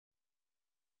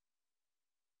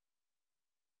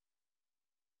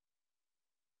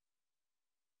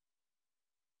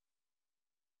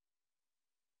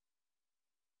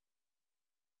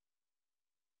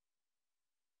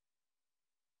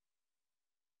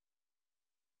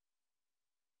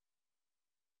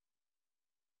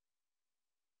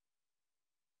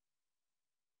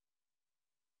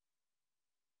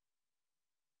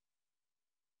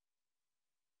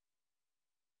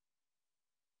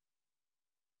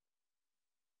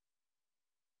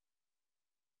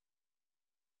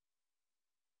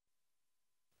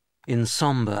In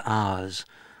somber hours,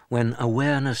 when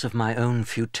awareness of my own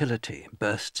futility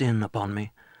bursts in upon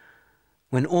me,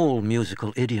 when all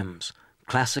musical idioms,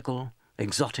 classical,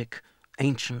 exotic,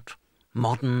 ancient,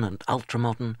 modern and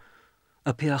ultramodern,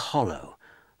 appear hollow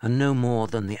and no more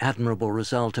than the admirable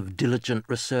result of diligent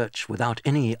research without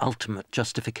any ultimate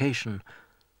justification,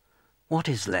 what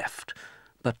is left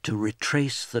but to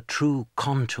retrace the true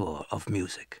contour of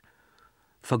music,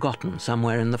 forgotten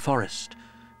somewhere in the forest,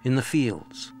 in the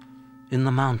fields, in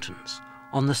the mountains,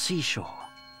 on the seashore,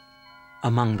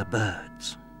 among the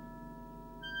birds?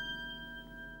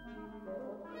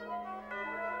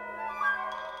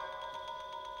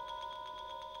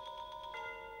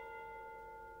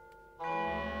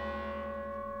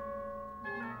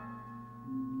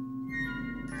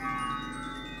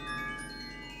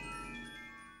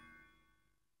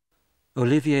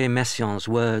 Olivier Messiaen's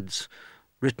words,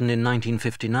 written in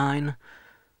 1959,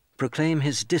 proclaim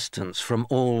his distance from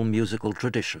all musical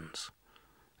traditions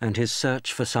and his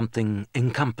search for something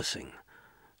encompassing,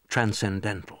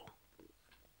 transcendental.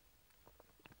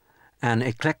 An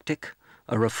eclectic,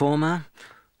 a reformer,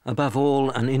 above all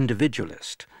an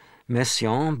individualist,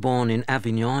 Messiaen, born in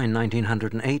Avignon in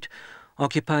 1908,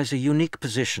 occupies a unique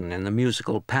position in the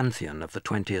musical pantheon of the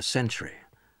 20th century.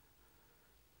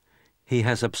 He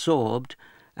has absorbed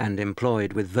and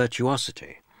employed with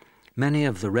virtuosity many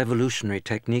of the revolutionary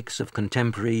techniques of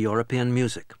contemporary European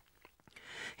music.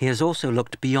 He has also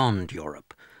looked beyond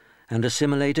Europe and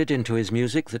assimilated into his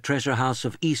music the treasure house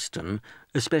of Eastern,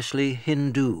 especially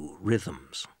Hindu,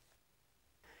 rhythms.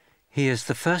 He is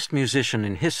the first musician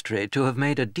in history to have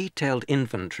made a detailed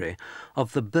inventory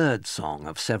of the bird song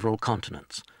of several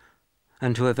continents,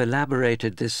 and to have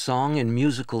elaborated this song in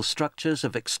musical structures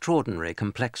of extraordinary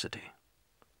complexity.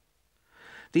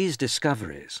 These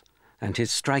discoveries, and his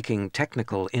striking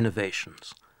technical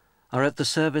innovations, are at the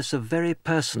service of very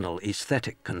personal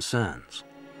aesthetic concerns.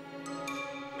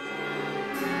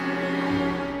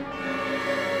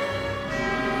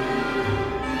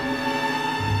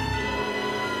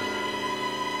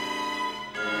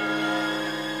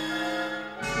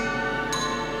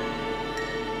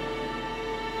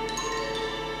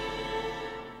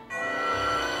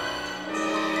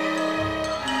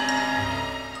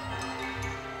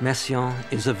 Messiaen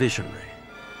is a visionary.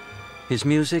 His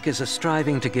music is a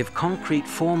striving to give concrete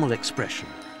formal expression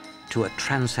to a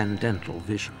transcendental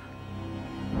vision.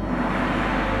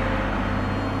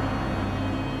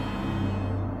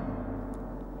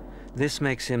 This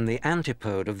makes him the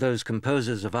antipode of those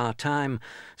composers of our time,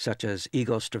 such as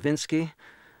Igor Stravinsky,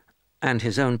 and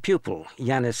his own pupil,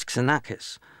 Yannis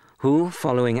Xenakis, who,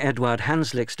 following Eduard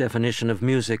Hanslick's definition of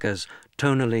music as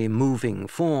tonally moving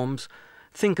forms,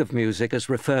 think of music as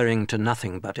referring to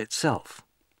nothing but itself.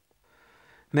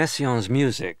 Messiaen's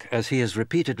music, as he has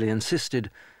repeatedly insisted,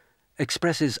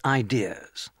 expresses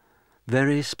ideas,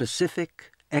 very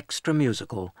specific,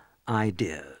 extra-musical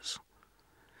ideas.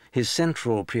 His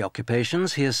central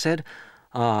preoccupations, he has said,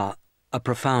 are a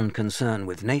profound concern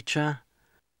with nature,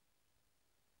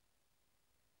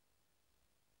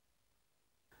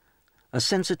 a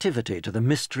sensitivity to the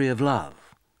mystery of love,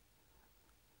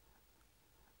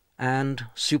 and,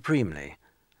 supremely,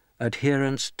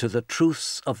 adherence to the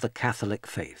truths of the Catholic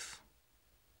faith.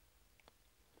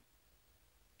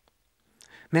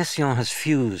 Messiaen has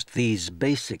fused these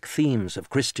basic themes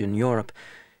of Christian Europe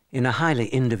in a highly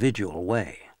individual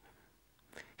way.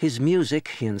 His music,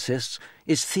 he insists,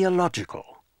 is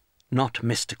theological, not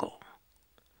mystical.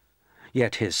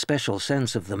 Yet his special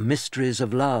sense of the mysteries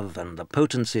of love and the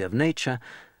potency of nature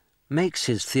makes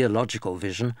his theological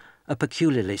vision a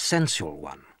peculiarly sensual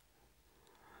one.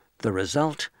 The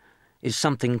result is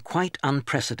something quite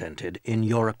unprecedented in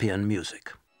European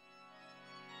music.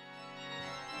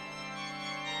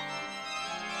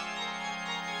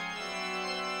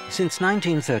 Since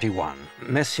 1931,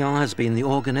 Messiaen has been the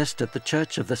organist at the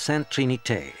Church of the Sainte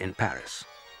Trinité in Paris.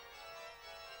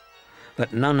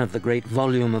 But none of the great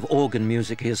volume of organ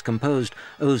music he has composed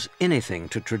owes anything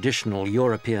to traditional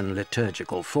European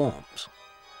liturgical forms.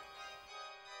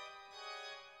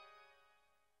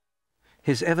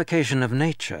 His evocation of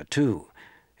nature, too,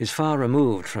 is far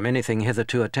removed from anything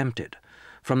hitherto attempted,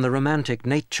 from the romantic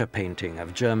nature painting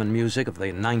of German music of the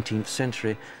 19th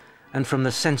century and from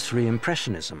the sensory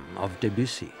impressionism of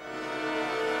Debussy.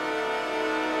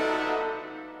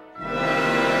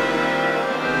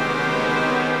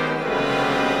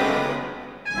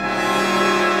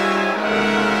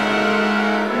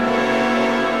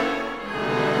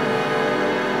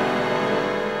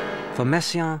 For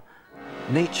Messiaen,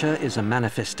 nature is a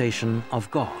manifestation of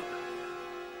God.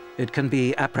 It can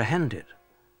be apprehended,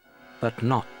 but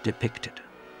not depicted.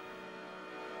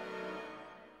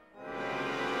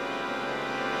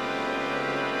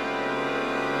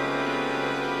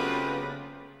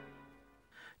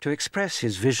 To express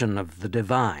his vision of the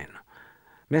divine,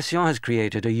 Messiaen has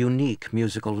created a unique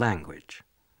musical language.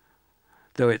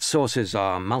 Though its sources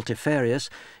are multifarious,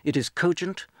 it is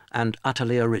cogent and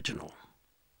utterly original.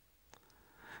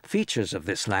 Features of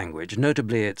this language,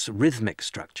 notably its rhythmic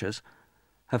structures,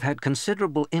 have had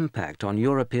considerable impact on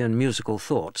European musical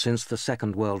thought since the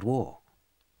Second World War.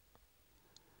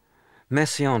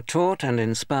 Messiaen taught and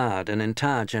inspired an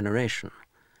entire generation.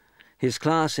 His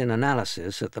class in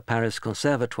analysis at the Paris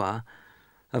Conservatoire,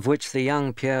 of which the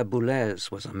young Pierre Boulez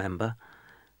was a member,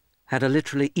 had a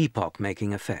literally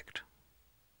epoch-making effect.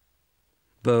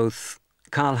 Both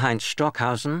Karl-Heinz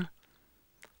Stockhausen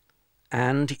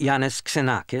and Yannis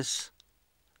Xenakis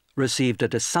received a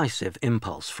decisive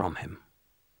impulse from him.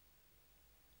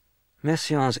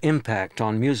 Messiaen's impact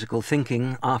on musical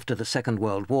thinking after the Second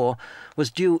World War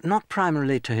was due not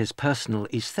primarily to his personal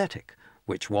aesthetic,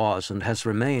 which was and has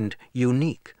remained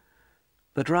unique,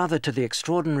 but rather to the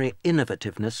extraordinary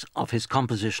innovativeness of his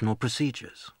compositional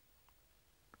procedures.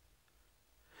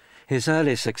 His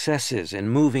early successes in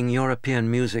moving European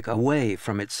music away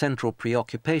from its central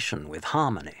preoccupation with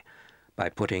harmony, by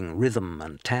putting rhythm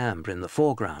and timbre in the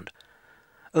foreground,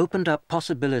 opened up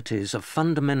possibilities of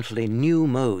fundamentally new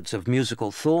modes of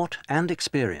musical thought and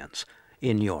experience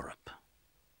in Europe.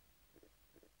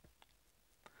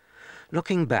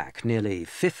 Looking back nearly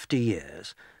 50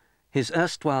 years, his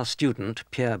erstwhile student,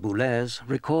 Pierre Boulez,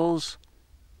 recalls,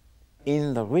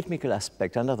 in the rhythmical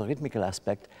aspect, under the rhythmical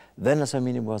aspect, then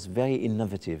Messiaen was very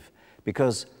innovative,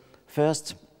 because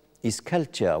first, his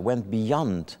culture went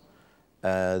beyond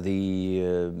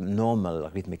the normal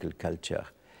rhythmical culture.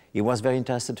 He was very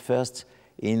interested first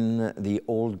in the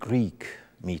old Greek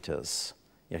meters.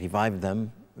 He revived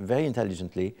them very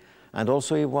intelligently, and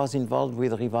also he was involved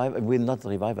with not the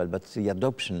revival, but the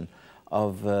adoption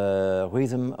of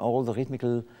rhythm, all the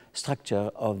rhythmical structure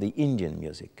of the Indian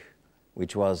music,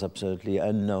 which was absolutely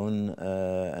unknown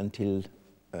until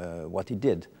what he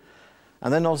did.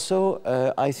 And then also,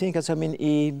 I think,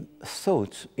 he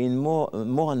thought in more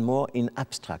and more in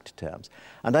abstract terms.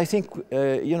 And I think,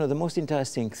 the most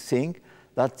interesting thing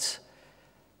that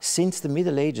since the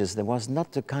Middle Ages, there was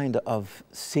not a kind of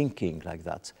thinking like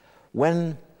that.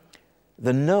 When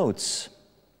the notes,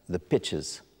 the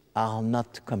pitches, are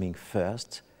not coming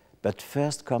first, but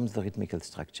first comes the rhythmical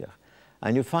structure.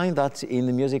 And you find that in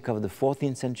the music of the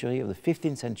 14th century, of the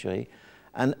 15th century,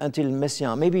 and until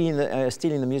Messiaen, maybe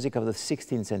still in the music of the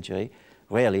 16th century,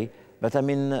 rarely, but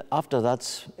after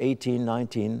that, 18,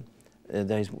 19,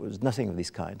 there was nothing of this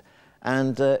kind.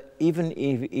 And even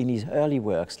if in his early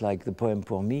works, like the poem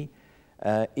Pour Me,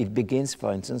 it begins,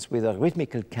 for instance, with a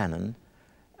rhythmical canon,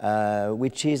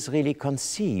 which is really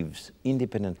conceived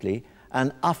independently,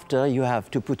 and after you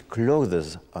have to put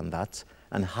clothes on that,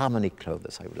 and harmonic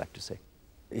clothes, I would like to say.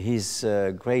 His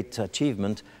great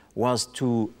achievement was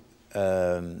to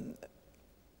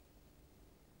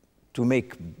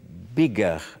make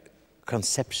bigger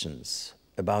conceptions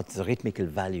about the rhythmical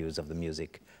values of the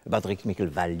music, about the rhythmical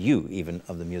value even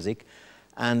of the music,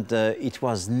 and it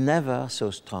was never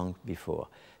so strong before.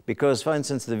 Because, for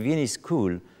instance, the Viennese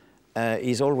school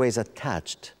is always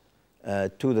attached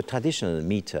to the traditional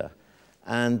meter.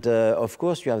 And of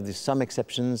course, you have some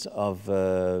exceptions of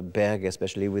Berg,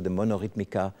 especially with the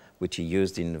monorhythmica, which he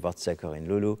used in Wozzeck or in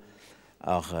Lulu,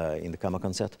 or in the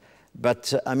Kammerkonzert.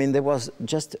 But there was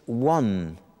just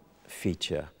one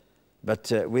feature.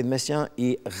 But with Messiaen,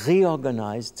 he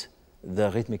reorganized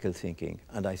the rhythmical thinking,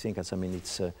 and I think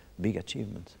it's a big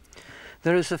achievement.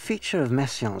 There is a feature of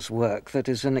Messiaen's work that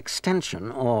is an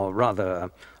extension, or rather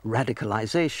a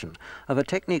radicalization, of a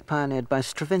technique pioneered by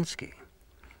Stravinsky.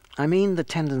 I mean the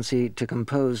tendency to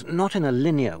compose not in a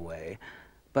linear way,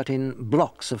 but in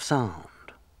blocks of sound.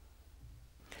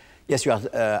 Yes, you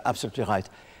are absolutely right.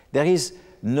 There is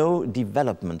no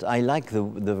development. I like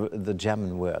the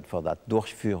German word for that,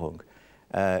 Durchführung.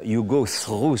 You go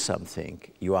through something.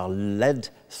 You are led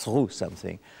through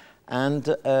something.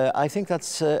 And I think that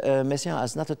Messiaen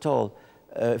has not at all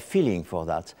feeling for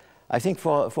that. I think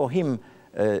for him,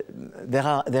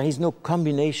 there is no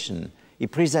combination. He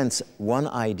presents one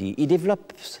idea. He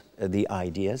develops the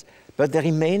ideas, but they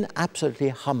remain absolutely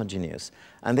homogeneous,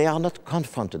 and they are not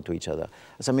confronted to each other.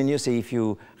 So, you see, if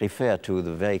you refer to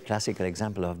the very classical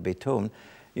example of Beethoven,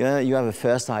 you have a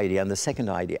first idea and the second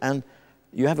idea, and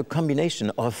you have a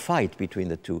combination or a fight between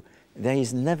the two. There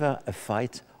is never a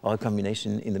fight or a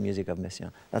combination in the music of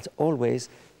Messiaen. That's always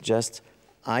just,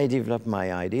 I develop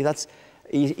my idea.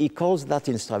 He calls that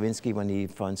in Stravinsky, when he,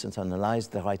 for instance,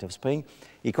 analyzed the Rite of Spring,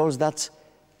 he calls that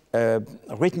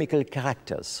rhythmical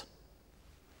characters,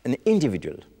 an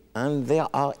individual, and there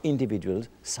are individuals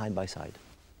side by side.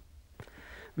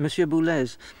 Monsieur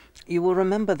Boulez, you will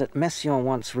remember that Messiaen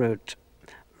once wrote,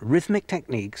 "Rhythmic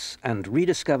techniques and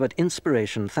rediscovered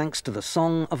inspiration thanks to the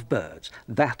song of birds.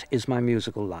 That is my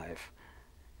musical life."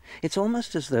 It's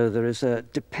almost as though there is a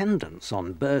dependence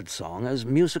on birdsong as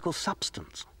musical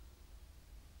substance.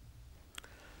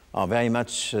 Oh, very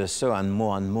much so, and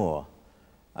more and more.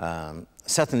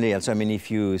 Certainly, also, I mean,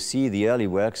 if you see the early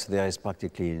works, there is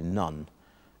practically none.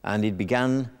 And it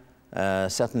began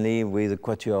certainly with the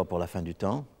Quatuor pour la fin du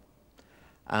temps.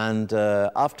 And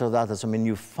after that, also, I mean,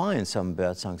 you find some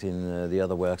bird songs in the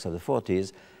other works of the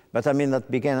 40s, but I mean, that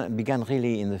began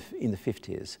really in the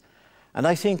 50s. And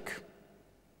I think,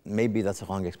 maybe that's a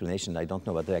wrong explanation, I don't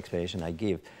know what the explanation I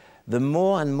give. The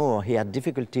more and more he had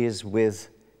difficulties with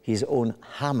his own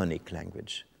harmonic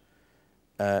language,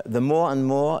 the more and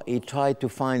more he tried to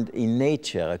find in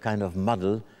nature a kind of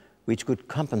model which could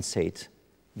compensate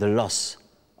the loss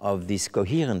of this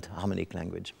coherent harmonic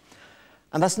language.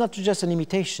 And that's not just an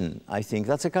imitation, I think.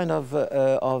 That's a kind of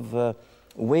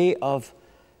way of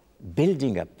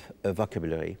building up a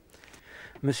vocabulary.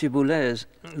 Monsieur Boulez,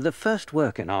 the first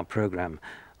work in our program,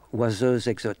 Oiseaux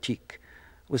Exotiques,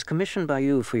 was commissioned by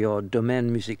you for your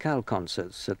Domaine Musical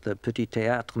concerts at the Petit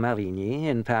Théâtre Marigny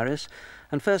in Paris,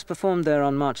 and first performed there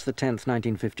on March the 10th,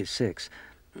 1956.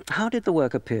 How did the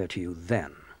work appear to you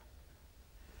then?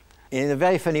 In a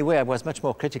very funny way, I was much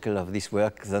more critical of this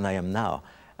work than I am now,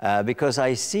 because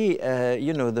I see,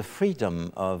 you know, the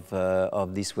freedom of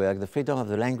this work, the freedom of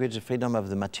the language, the freedom of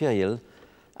the material,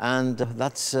 and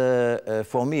that's,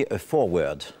 for me, a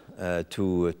foreword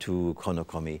to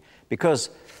Chronochromie, because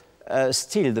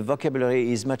still the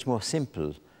vocabulary is much more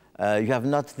simple. You have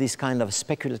not this kind of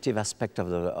speculative aspect of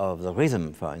the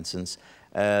rhythm, for instance.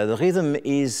 The rhythm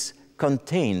is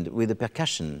contained with the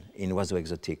percussion in Oiseaux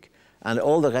Exotiques, and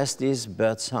all the rest is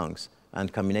bird songs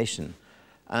and combination.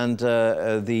 And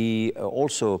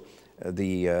also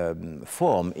the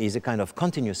form is a kind of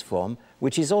continuous form,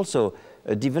 which is also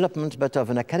a development, but of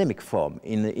an academic form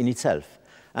in itself.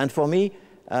 And for me,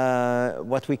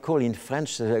 what we call in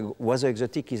French, Oiseaux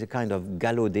Exotiques is a kind of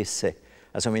galop d'essai.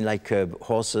 I mean, like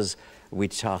horses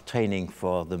which are training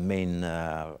for the main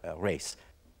race.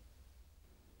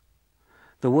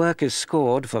 The work is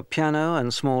scored for piano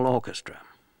and small orchestra.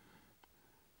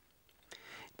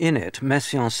 In it,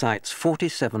 Messiaen cites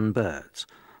 47 birds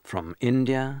from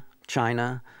India,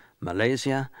 China,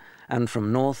 Malaysia, and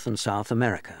from North and South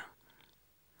America.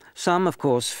 Some, of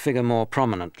course, figure more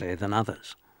prominently than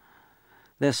others.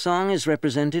 Their song is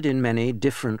represented in many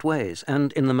different ways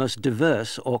and in the most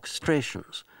diverse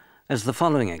orchestrations, as the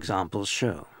following examples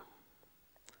show.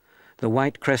 The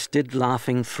white-crested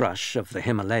laughing thrush of the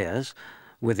Himalayas,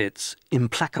 with its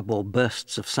implacable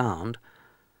bursts of sound,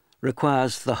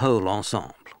 requires the whole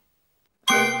ensemble.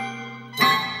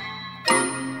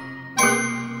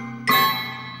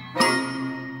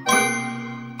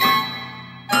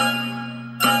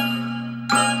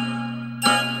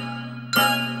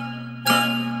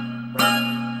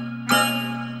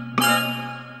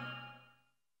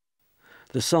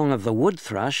 The song of the wood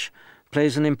thrush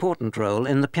plays an important role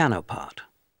in the piano part.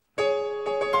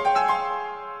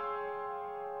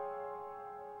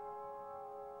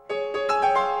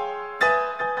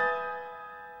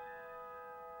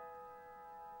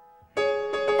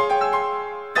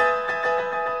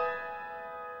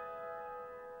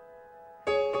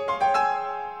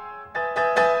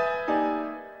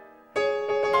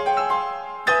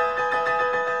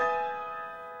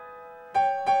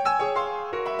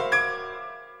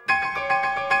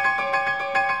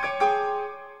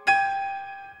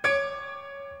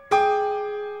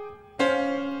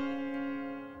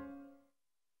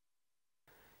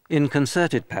 In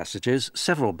concerted passages,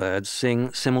 several birds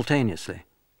sing simultaneously.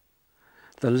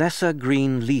 The lesser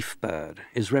green leaf bird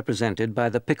is represented by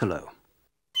the piccolo.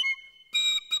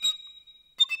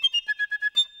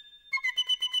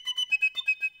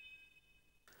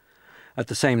 At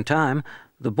the same time,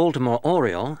 the Baltimore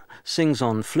oriole sings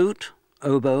on flute,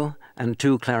 oboe, and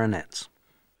 2 clarinets.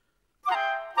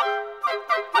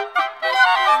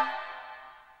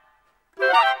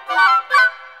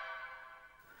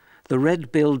 The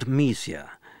red-billed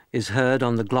Misia is heard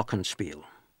on the glockenspiel.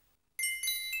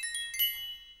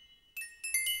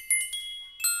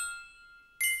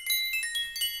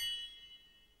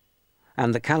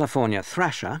 And the California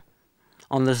thrasher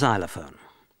on the xylophone.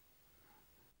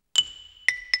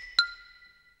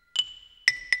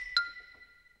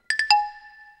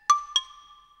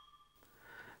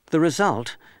 The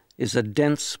result is a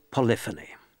dense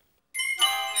polyphony.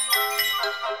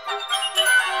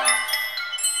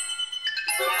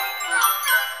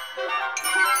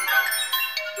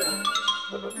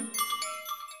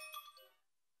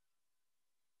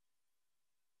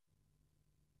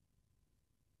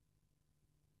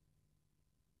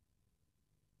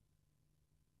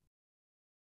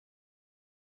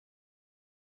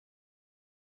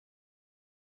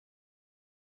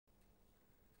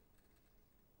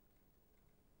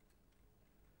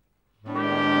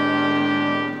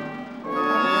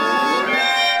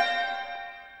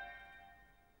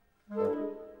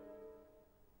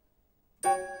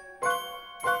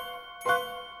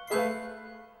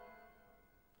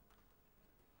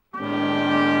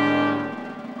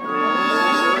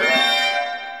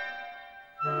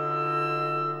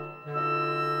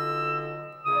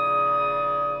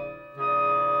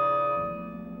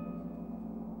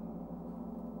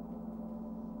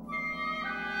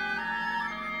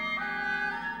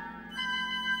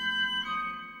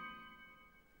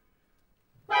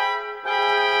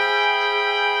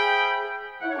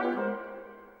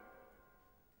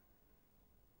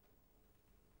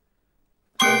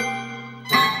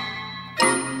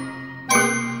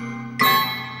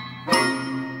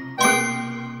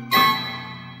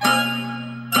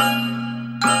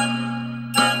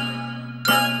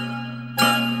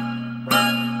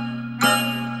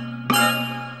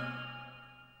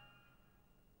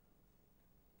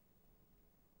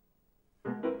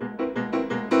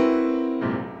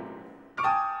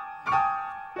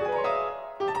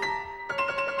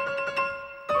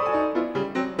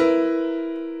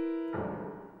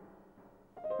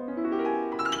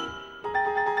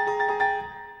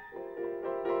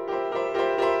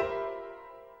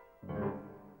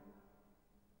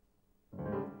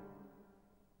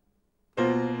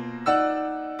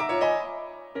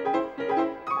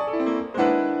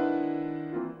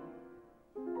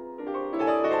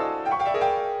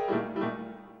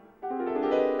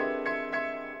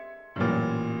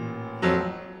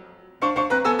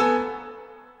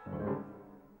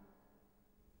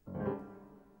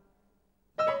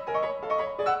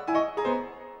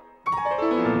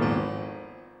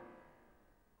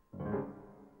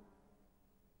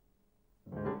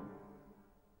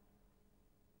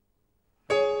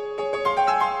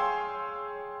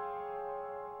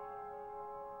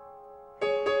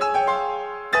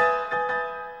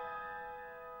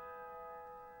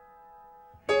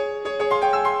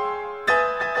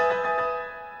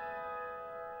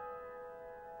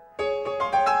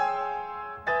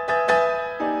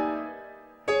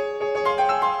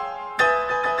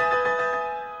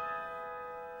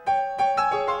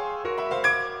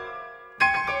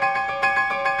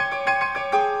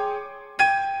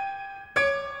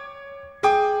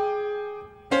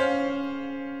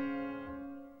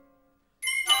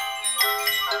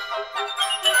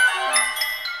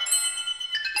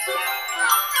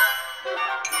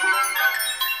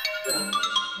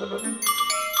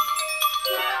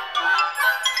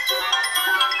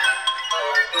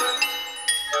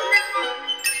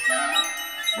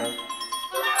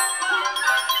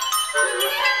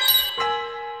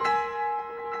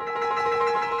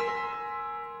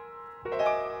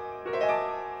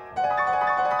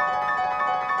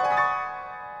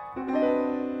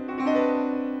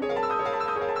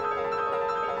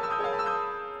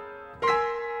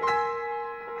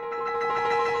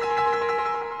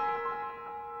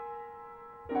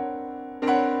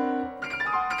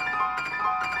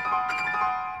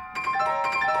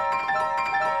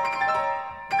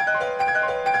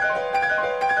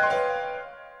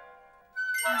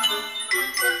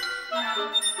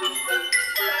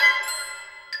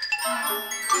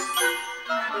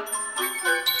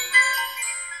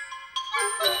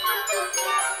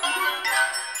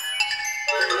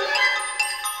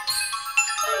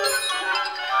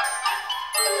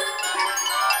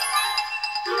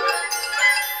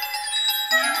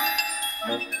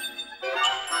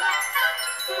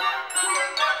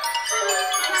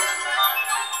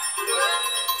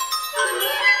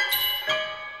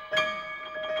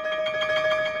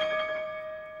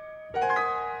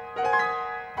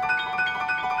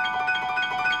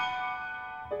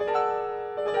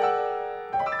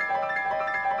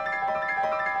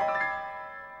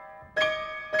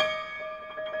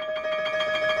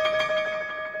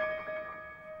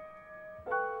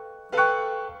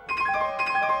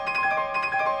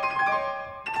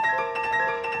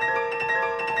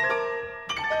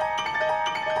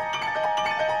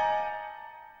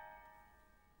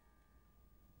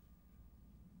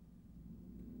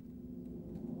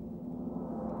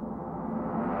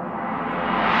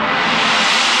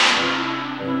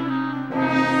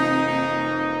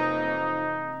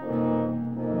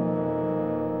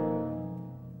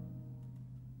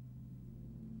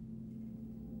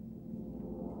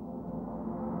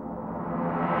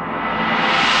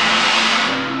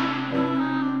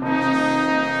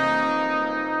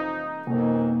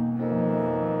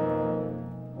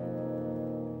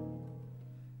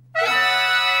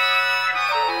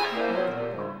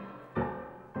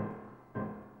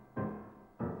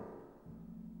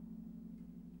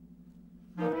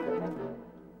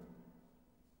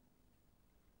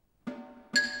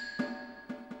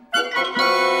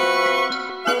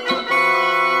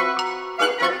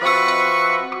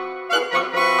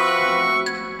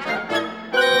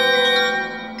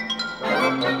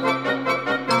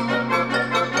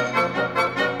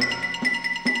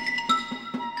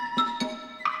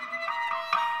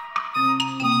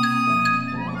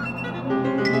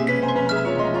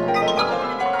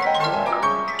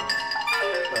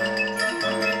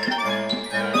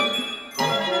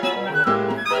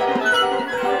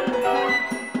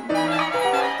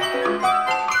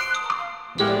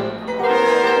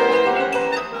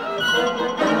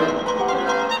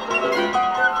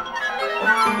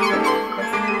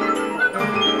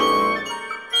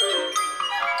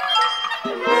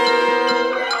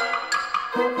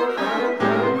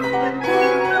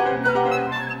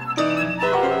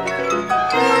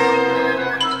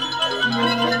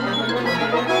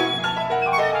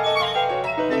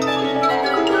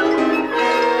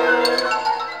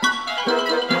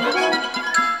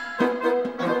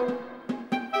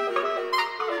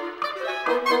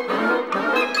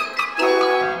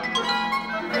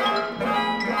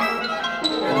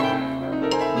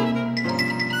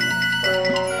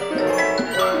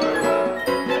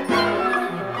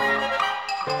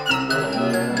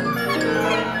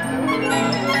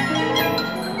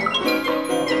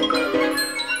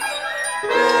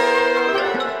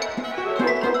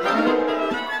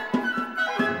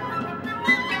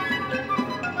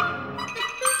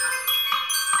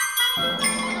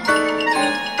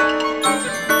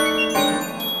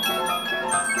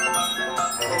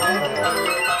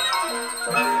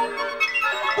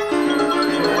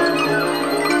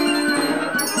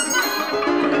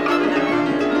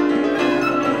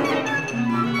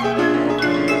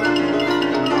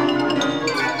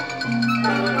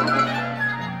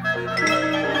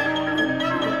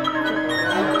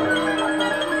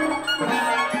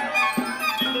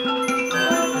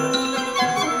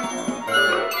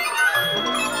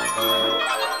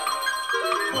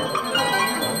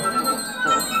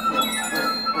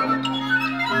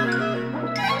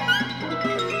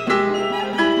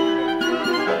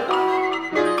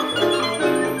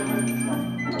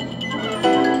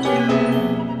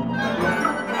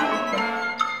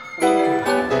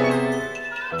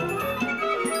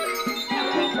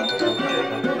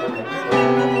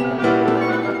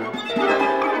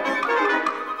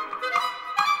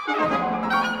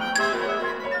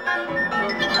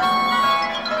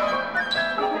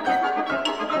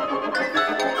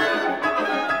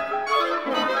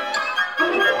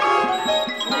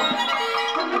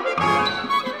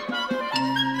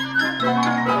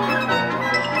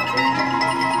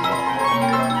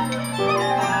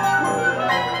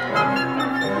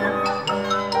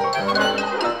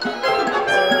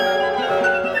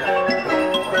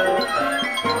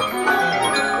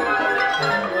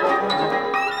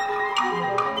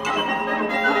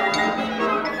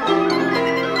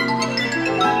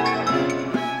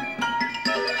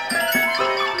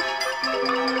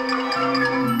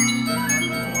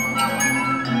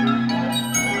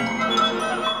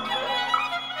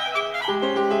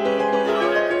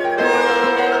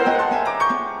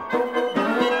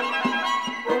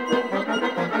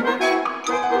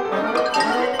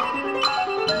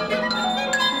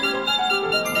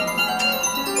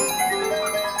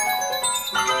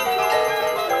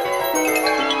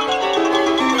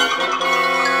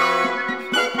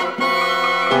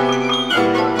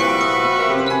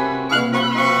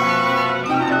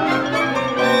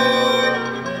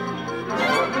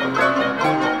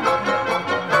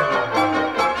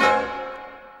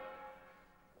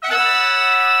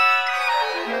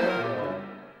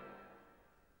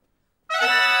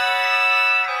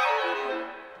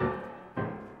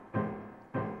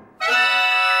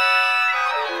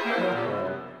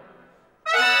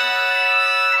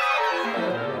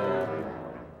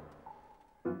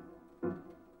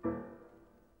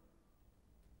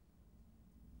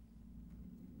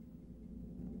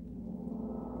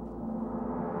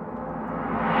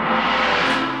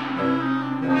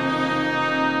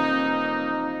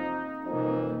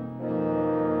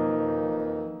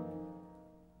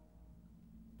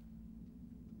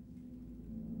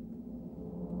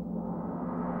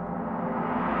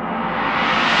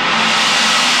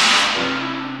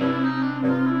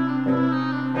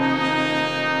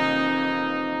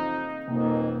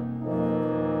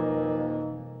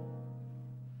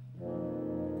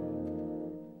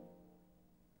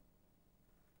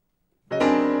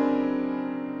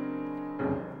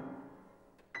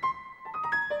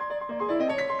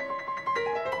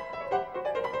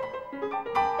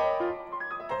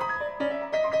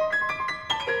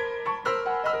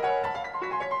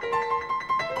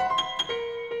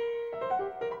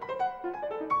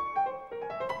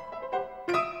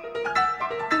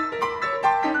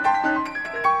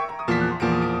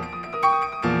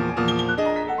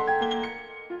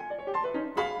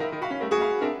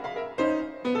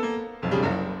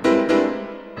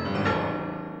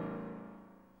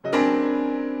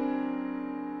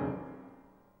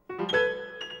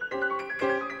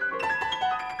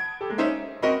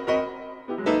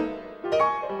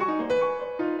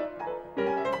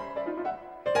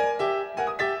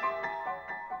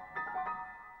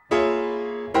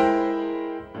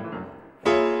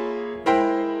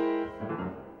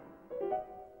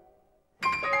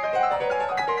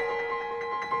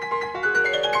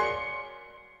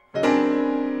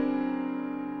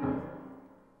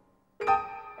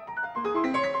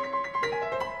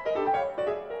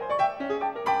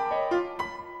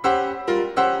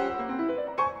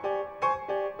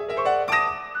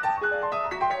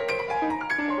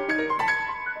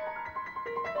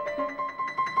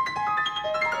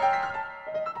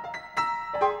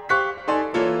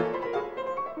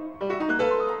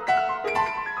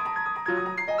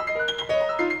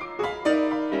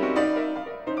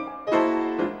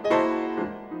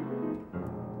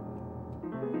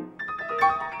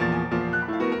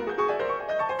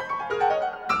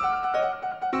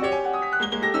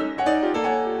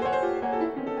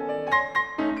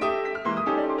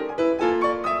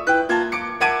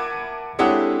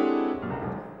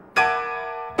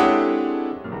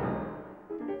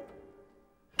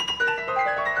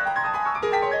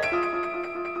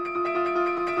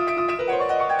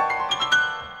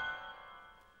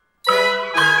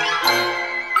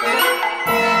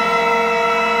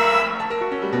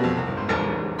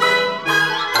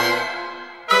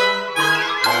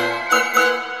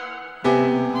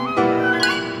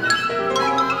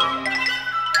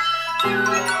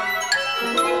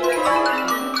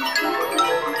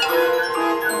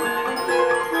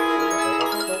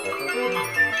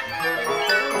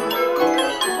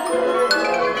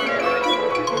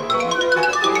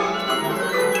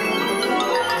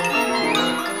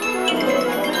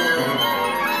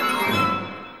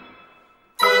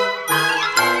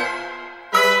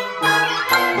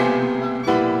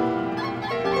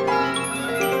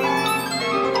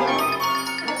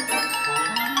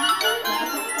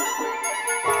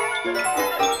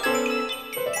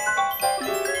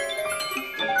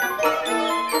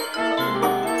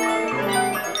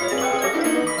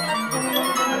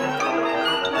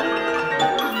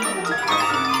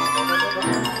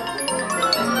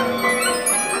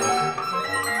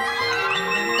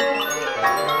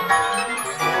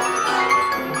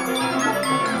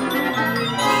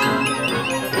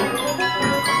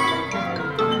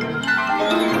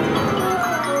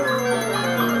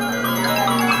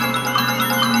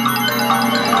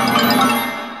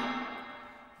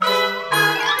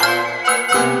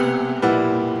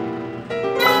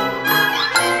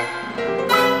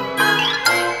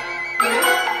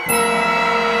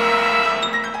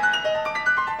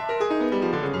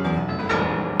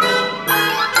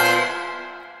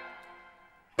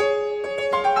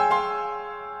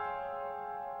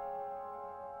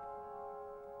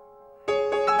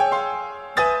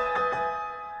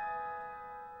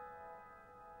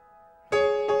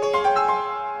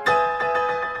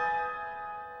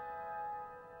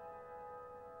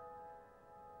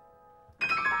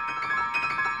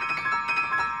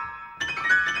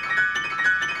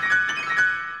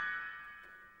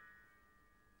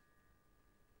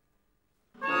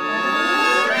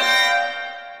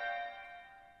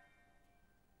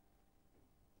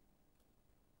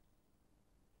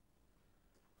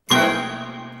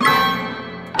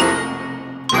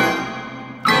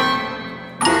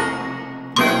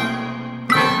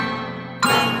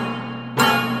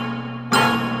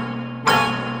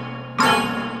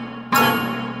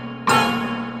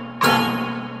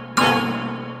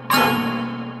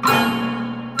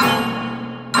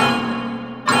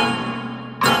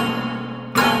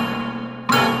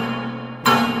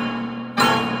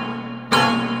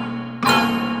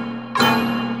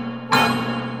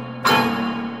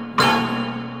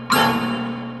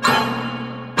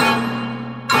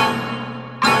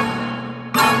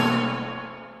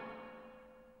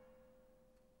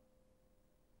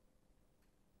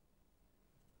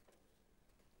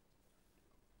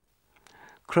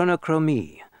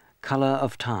 Chronochromie, Color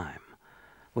of Time,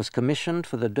 was commissioned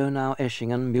for the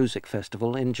Donau-Eschingen Music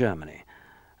Festival in Germany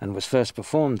and was first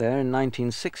performed there in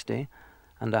 1960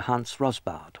 under Hans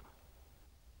Rosbaud.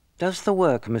 Does the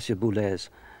work, Monsieur Boulez,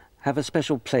 have a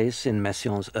special place in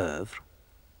Messiaen's oeuvre?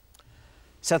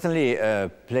 Certainly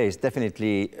a place,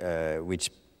 definitely,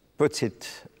 which puts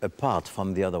it apart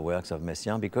from the other works of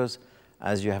Messiaen because,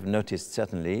 as you have noticed,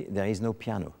 certainly, there is no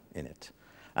piano in it.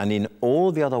 And in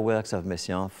all the other works of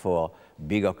Messiaen for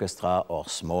big orchestra or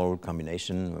small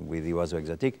combination with the Oiseaux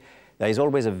Exotiques, there is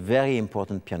always a very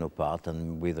important piano part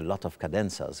and with a lot of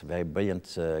cadenzas, very brilliant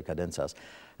cadenzas.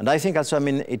 And I think also, I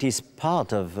mean, it is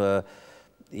part of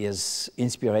his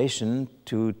inspiration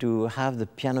to have the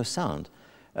piano sound.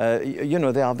 You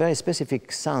know, there are very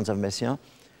specific sounds of Messiaen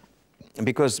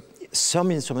because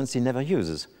some instruments he never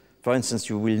uses. For instance,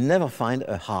 you will never find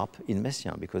a harp in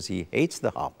Messiaen because he hates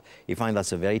the harp. He finds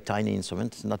that's a very tiny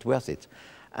instrument, not worth it.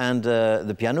 And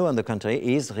the piano, on the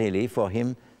contrary, is really for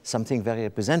him something very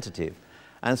representative.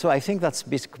 And so I think that's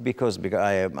because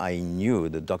I knew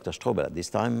the Dr. Strobel at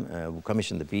this time, who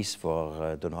commissioned the piece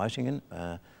for Donau-Eschingen.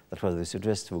 That was the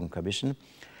Südwestfunk commission.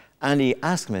 And he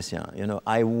asked Messiaen, you know,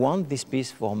 I want this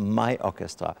piece for my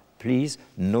orchestra. Please,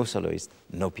 no soloist,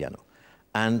 no piano.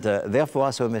 And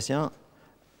therefore, so Messiaen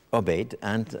obeyed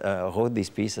and wrote this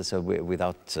piece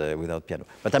without piano.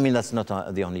 But I mean, that's not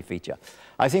the only feature.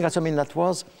 I think also, I mean, that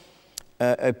was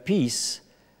a piece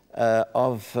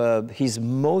of his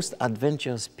most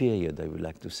adventurous period, I would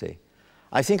like to say.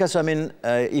 I think also, I mean,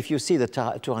 if you see the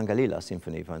Turangalila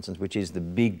Symphony, for instance, which is the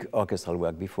big orchestral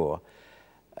work before,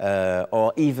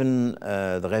 or even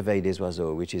the Réveil des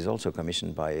Oiseaux, which is also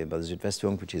commissioned by the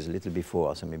Südwestfunk, which is a little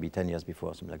before, so maybe 10 years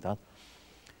before, something like that.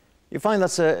 You find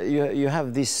that you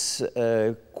have this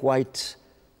quite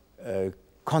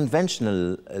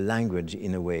conventional language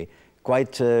in a way,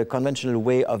 quite conventional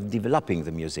way of developing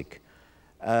the music.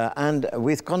 And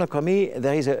with Chronochromie,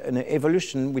 there is an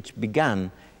evolution which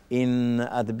began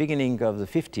at the beginning of the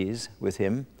 50s with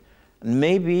him,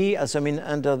 maybe, as I mean,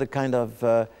 under the kind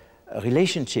of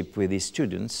relationship with his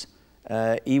students,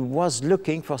 he was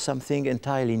looking for something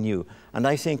entirely new. And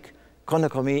I think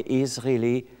Chronochromie is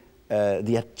really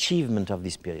the achievement of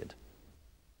this period.